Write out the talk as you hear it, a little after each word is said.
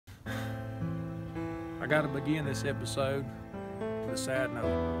I gotta begin this episode with a sad note.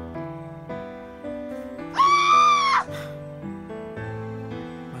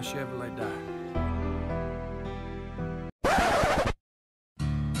 My Chevrolet died.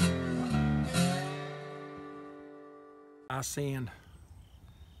 I sinned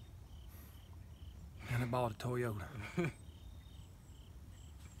and I bought a Toyota.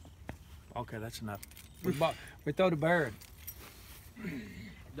 Okay, that's enough. We throw the bird.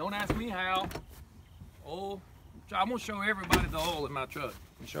 Don't ask me how. Oh, I'm gonna show everybody the oil in my truck.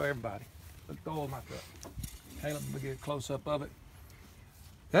 I'm show everybody. Look at the oil in my truck. Caleb, we get a close up of it.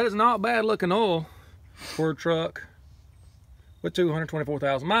 That is not bad looking oil for a truck with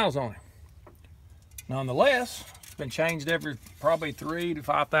 224,000 miles on it. Nonetheless, it's been changed every probably 3,000 to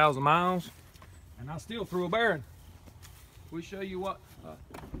 5,000 miles, and I still threw a bearing. We show you what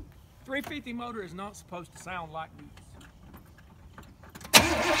 350 motor is not supposed to sound like this.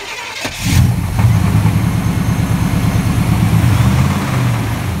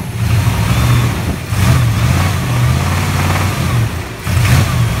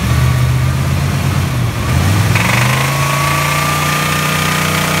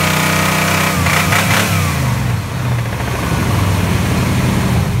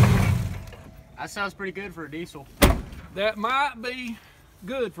 That sounds pretty good for a diesel. That might be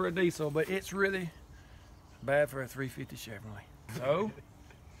good for a diesel, but it's really bad for a 350 Chevrolet. So,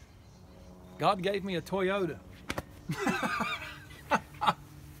 God gave me a Toyota.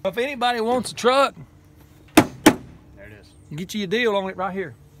 If anybody wants a truck, there it is. Get you a deal on it right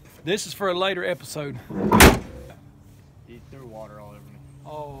here. This is for a later episode. He threw water all over me.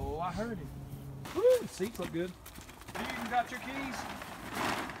 Oh, I heard it. Woo, the seats look good. You even got your keys?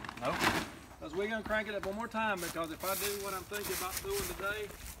 Nope. Because we're going to crank it up one more time, because if I do what I'm thinking about doing today,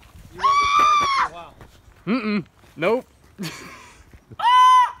 you won't get to crank it for a while. Mm-mm. Nope.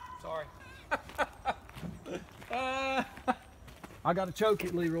 Sorry. I got to choke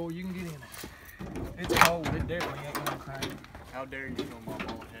it, Leroy. You can get in it. It's cold. It definitely ain't going to crank. How dare you show my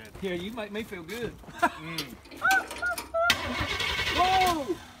bald head? Yeah, you make me feel good. Whoa!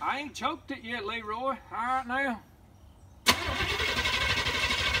 I ain't choked it yet, Leroy. All right now.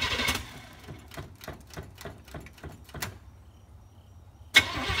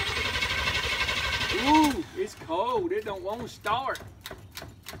 Ooh, it's cold. It don't want to start.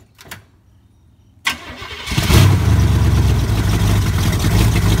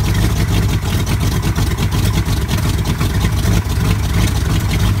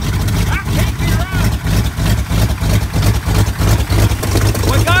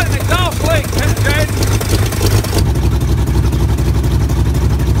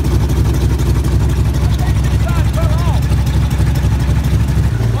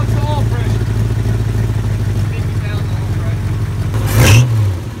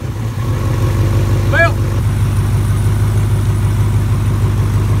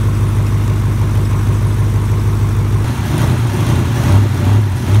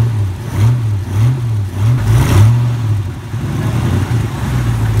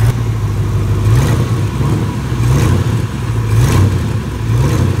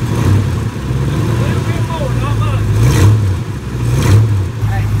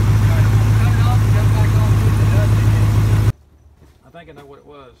 I think I know what it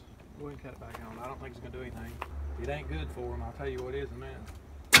was. Go ahead and cut it back on. I don't think it's going to do anything. If it ain't good for him, I'll tell you what it is in a minute.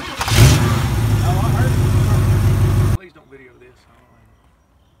 Oh, I heard it. Please don't video this.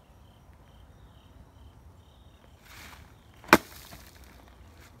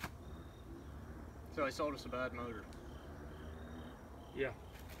 So he sold us a bad motor. Yeah.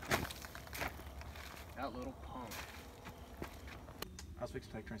 That little punk. I was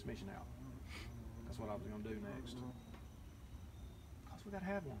fixing to take transmission out. That's what I was going to do next. Because we got to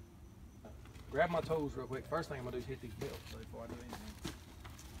have one. Grab my tools real quick. First thing I'm going to do is hit these belts before I do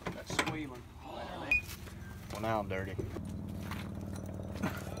anything. That's squealing. Well, now I'm dirty.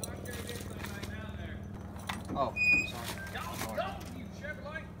 Oh, sorry.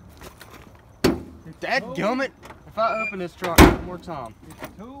 Dadgummit! If I open this truck one more time. It's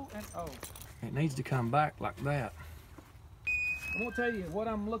 2 and 0. It needs to come back like that. I'm going to tell you what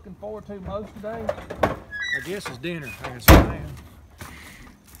I'm looking forward to most today. I guess is dinner.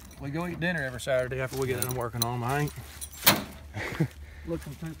 We go eat dinner every Saturday after we get done working on them. I ain't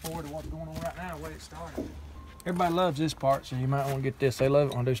looking too forward to what's going on right now, the way it started. Everybody loves this part, so you might want to get this. They love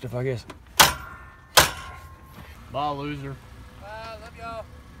it when I do stuff like this. Bye, loser. Bye, love y'all.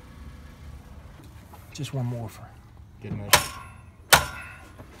 Just one more for good measure.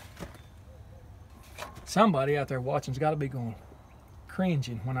 Somebody out there watching's got to be going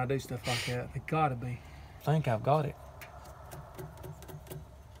cringing when I do stuff like that. They got to be. I think I've got it.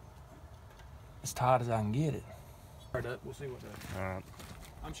 as tight as I can get it. Start up, we'll see what does. All right.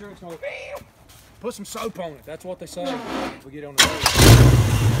 I'm sure it's gonna put some soap on it. That's what they say if we get on the road.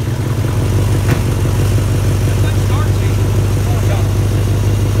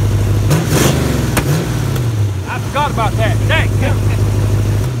 I forgot about that. Dang, it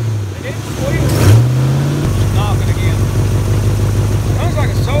didn't squeal. Knocking again. Sounds like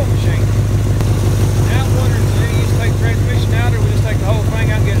a sewing machine. Now I'm wondering if we just take the transmission out or we just take the whole thing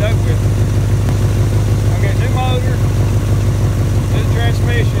out and get it over with. I'll get a new motor, new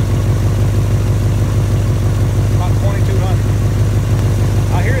transmission. About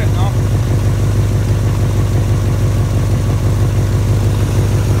 2,200. I hear it knocking.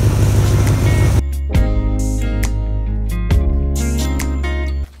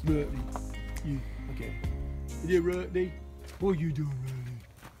 Okay. Is it Rusty? What are you doing, Rusty?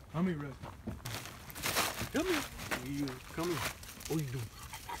 Come here, Rusty. Come here. Come here. What are you doing?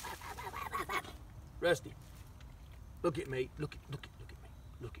 Rusty. Look at me. Look at me.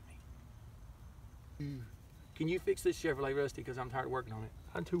 Look at me. Can you fix this Chevrolet, Rusty? Because I'm tired of working on it.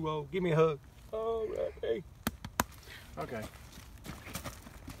 I'm too old. Give me a hug. Oh, Rusty. Okay.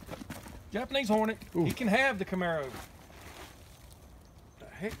 Japanese Hornet. Ooh. He can have the Camaro. The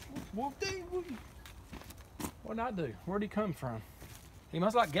heck? What did I do? Where'd he come from? He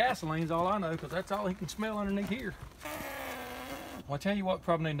must like gasoline's all I know, because that's all he can smell underneath here. Well, I'll tell you what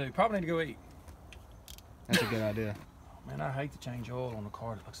probably need to do. Probably need to go eat. That's a good idea. Man, I hate to change oil on the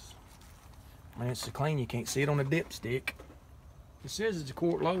car. It looks, I mean, it's so clean you can't see it on the dipstick. It says it's a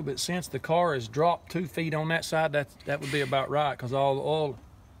quart low, but since the car has dropped 2 feet on that side, that would be about right, because all the oil...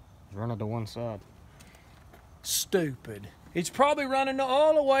 It's running to one side. Stupid. It's probably running the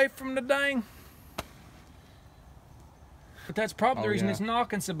oil away from the dang... But that's probably the reason it's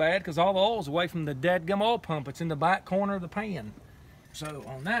knocking so bad, because all the oil's away from the dadgum oil pump. It's in the back corner of the pan. So,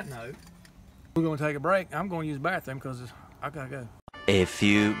 on that note, we're going to take a break. I'm going to use the bathroom because I got to go. A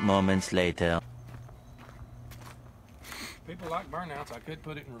few moments later. People like burnouts. I could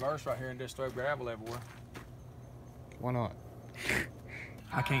put it in reverse right here and just throw gravel everywhere. Why not?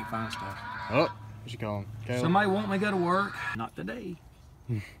 I can't find stuff. Oh, what you call him? Caleb? Somebody want me to go to work? Not today.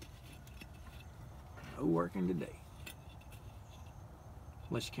 No working today.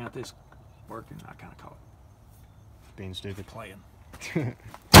 Unless you count this working, I kind of call it being stupid. Playing.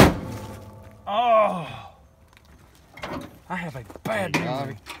 Oh! I have a bad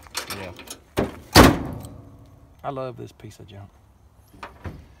memory. Yeah. I love this piece of junk.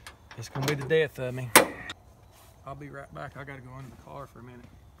 It's gonna be the death of me. I'll be right back. I gotta go under the car for a minute.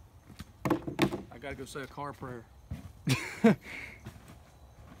 I gotta go say a car prayer.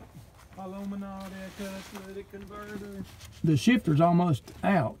 The shifter's almost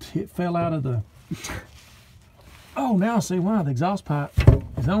out. It fell out of the... Oh, now I see why. The exhaust pipe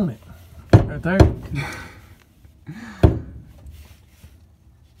is on it. Right there.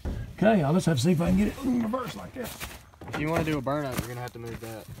 Okay, I'll just have to see if I can get it in reverse like this. If you want to do a burnout, you're going to have to move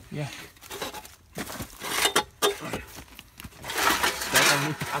that. Yeah.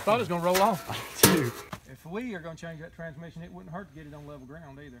 I thought it was going to roll off. Too. If we are going to change that transmission, it wouldn't hurt to get it on level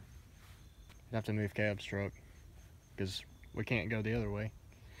ground either. You'd have to move Cab's truck because we can't go the other way.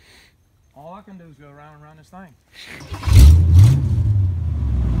 All I can do is go around and run this thing.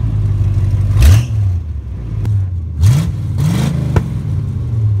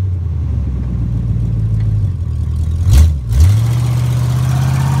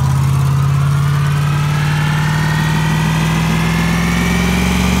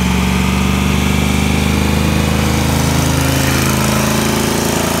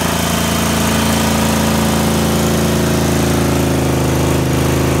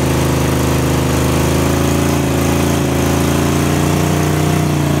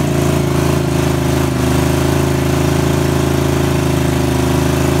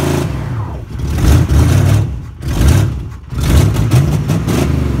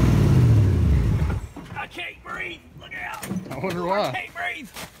 I wonder why. I can't breathe.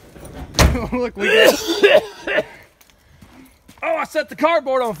 Look, we got... Oh, I set the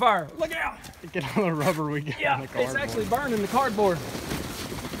cardboard on fire. Look out. Get all the rubber we got on the cardboard. It's actually burning the cardboard.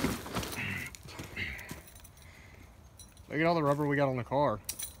 Look at all the rubber we got on the car.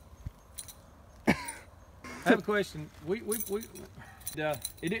 I have a question. It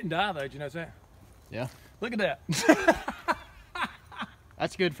didn't die though, did you notice that? Yeah. Look at that.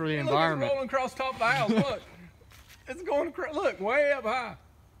 That's good for the Look, environment. it's rolling across the top of the house. Look. It's going across, look, way up high.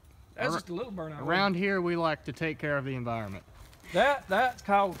 That's just a little burnout. Around here, we like to take care of the environment. That's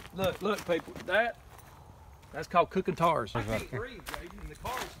called, look people, that's called cooking tars. I can't breathe, Jaden, and the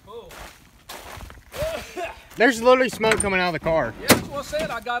car is full. There's literally smoke coming out of the car. Yeah, that's what I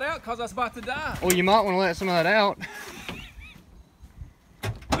said. I got out because I was about to die. Well, you might want to let some of that out.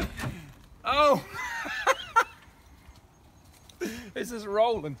 Oh! This is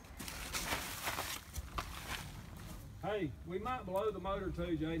rolling. Hey, we might blow the motor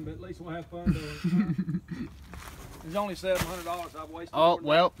too, Jaden, but at least we'll have fun doing it. There's only $700 I've wasted. Oh,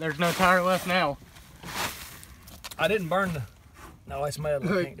 well, there's no tire left now. I didn't burn the... No, it's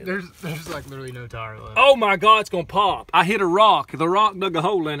metal. I can't do There's like literally no tire left. Oh my God, it's gonna pop. I hit a rock. The rock dug a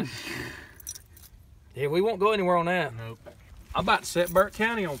hole in it. Yeah, we won't go anywhere on that. Nope. I'm about to set Burke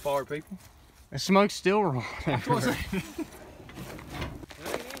County on fire, people. The smoke's still rolling. That's what I said.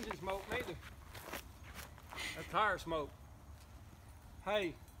 That ain't engine smoke neither. That's tire smoke.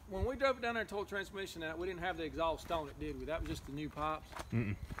 Hey, when we drove it down there and tore the transmission out, we didn't have the exhaust on it, did we? That was just the new pipes.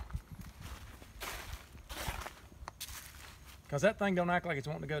 Mm-mm. Because that thing don't act like it's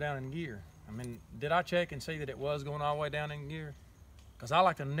wanting to go down in gear. I mean, did I check and see that it was going all the way down in gear? Because I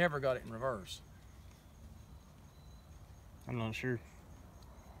like to never got it in reverse. I'm not sure.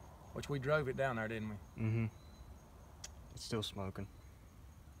 Which we drove it down there, didn't we? Mm-hmm. It's still smoking.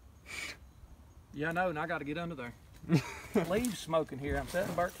 Yeah, I know, and I got to get under there. Leaves smoking here. I'm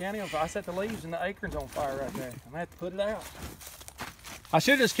setting Burke County on fire. I set the leaves and the acorns on fire right there. I'm going to have to put it out. I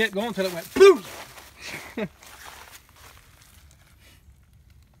should have just kept going until it went boom!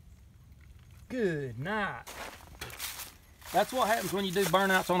 Good night. That's what happens when you do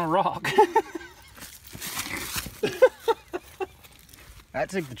burnouts on a rock. That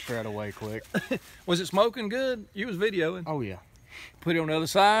took the tread away quick. Was it smoking good? You was videoing. Oh, yeah. Put it on the other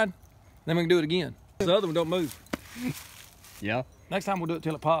side, then we can do it again. The other one don't move. Yeah. Next time we'll do it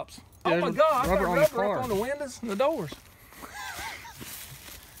till it pops. Yeah, Oh my God, I got rubber rubber up on the windows and the doors.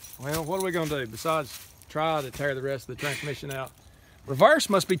 Well, what are we gonna do besides try to tear the rest of the transmission out? Reverse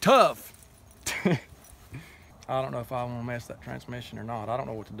must be tough. I don't know if I want to mess that transmission or not. I don't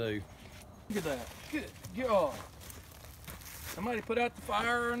know what to do. Look at that. Good God. Somebody put out the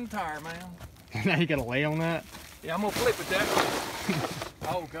fire and the tire, man. Now you gotta lay on that? Yeah, I'm gonna flip it that way.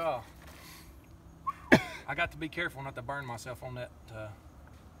 Oh God. I got to be careful not to burn myself on that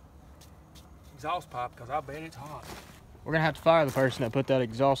exhaust pipe because I bet it's hot. We're gonna have to fire the person that put that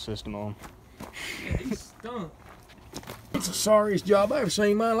exhaust system on. Yeah, he's stunk. It's the sorriest job I've ever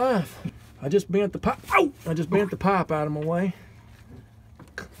seen in my life. I just bent the pipe. Ow! I just bent the pipe out of my way.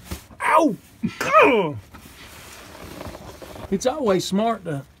 Ow! Oh! It's always smart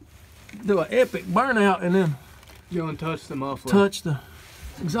to do an epic burnout and then Go and touch the muffler. touch the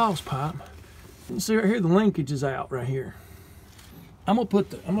exhaust pipe. You see right here, the linkage is out right here. I'm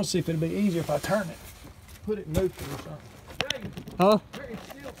gonna see if it'll be easier if I turn it. Put it neutral or something. Huh? There is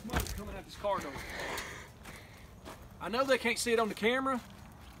still smoke coming out this car door. I know they can't see it on the camera,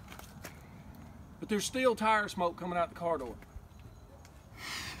 but there's still tire smoke coming out the car door.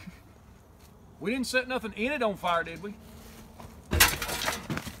 We didn't set nothing in it on fire, did we?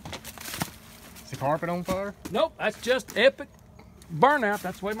 Is the carpet on fire? Nope, that's just epic burnout.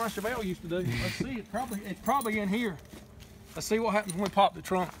 That's the way my Chevelle used to do. Let's see, it's probably in here. Let's see what happens when we pop the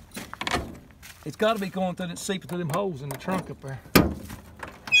trunk. It's got to be going through, it's seeping through them holes in the trunk up there.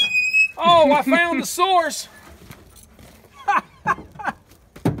 Oh, I found the source.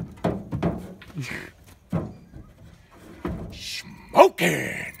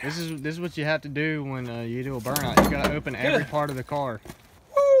 Smoking. This is what you have to do when you do a burnout. You gotta open every part of the car.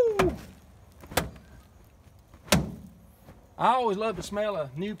 Woo! I always love the smell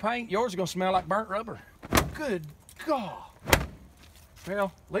of new paint. Yours is gonna smell like burnt rubber. Good God.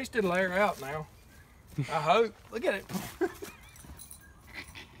 Well, at least it'll air out now. I hope. Look at it.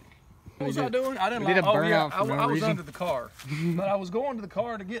 What was I doing? I didn't We did like. a Oh yeah, burnout for no I was reason. under the car, but I was going to the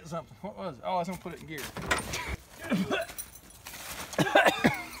car to get something. What was it? Oh, I was gonna put it in gear.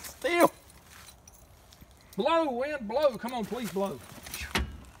 Still. Blow, wind, blow. Come on, please blow.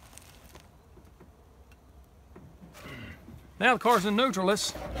 Now the car's in neutral.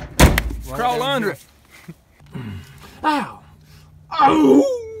 Let's crawl under it. Ow!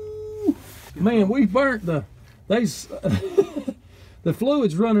 Oh! Man, we burnt the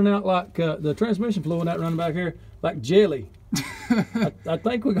fluid's running out like the transmission fluid out running back here like jelly. I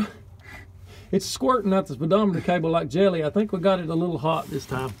think we got it's squirting out the speedometer cable like jelly. I think we got it a little hot this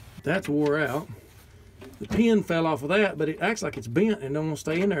time. That's wore out. The pin fell off of that, but it acts like it's bent and don't want to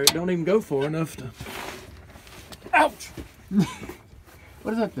stay in there. It don't even go far enough to. Ouch!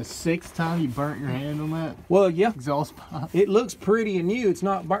 What is that, the 6th time you burnt your hand on that Well, yeah. exhaust pipe? It looks pretty and new. It's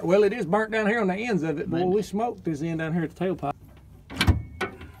not burnt. Well, it is burnt down here on the ends of it. Boy, we smoked this end down here at the tailpipe.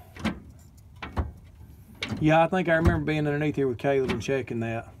 Yeah, I think I remember being underneath here with Caleb and checking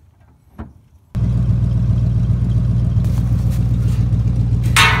that.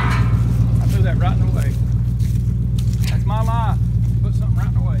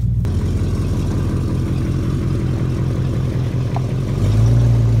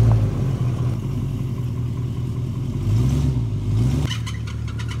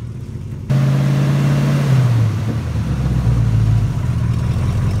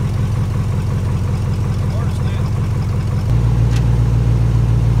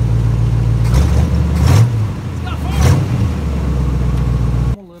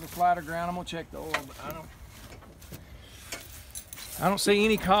 wider ground. I'm gonna check the oil, but I don't see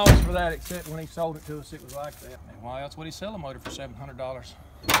any cause for that except when he sold it to us, it was like that. And why else would he sell a motor for $700?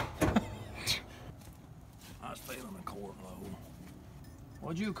 I was feeling a quart low.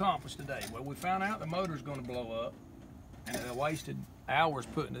 What'd you accomplish today? Well, we found out the motor's gonna blow up, and I wasted hours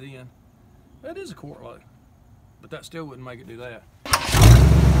putting it in. That is a quart load, but that still wouldn't make it do that. I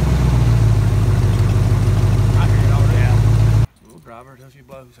hear it already. Little driver till she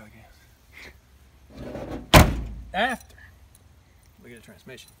blows, I guess. After we get a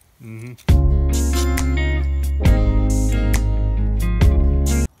transmission.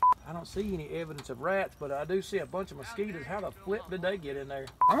 I don't see any evidence of rats, but I do see a bunch of mosquitoes. How the flip did they get in there?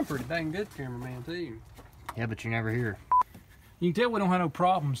 I'm pretty dang good cameraman too. Yeah, but you never hear. You can tell we don't have no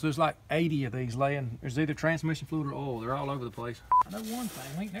problems. There's like 80 of these laying. There's either transmission fluid or oil. They're all over the place. I know one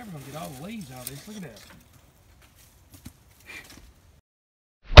thing. We ain't never gonna get all the leaves out of this. Look at that.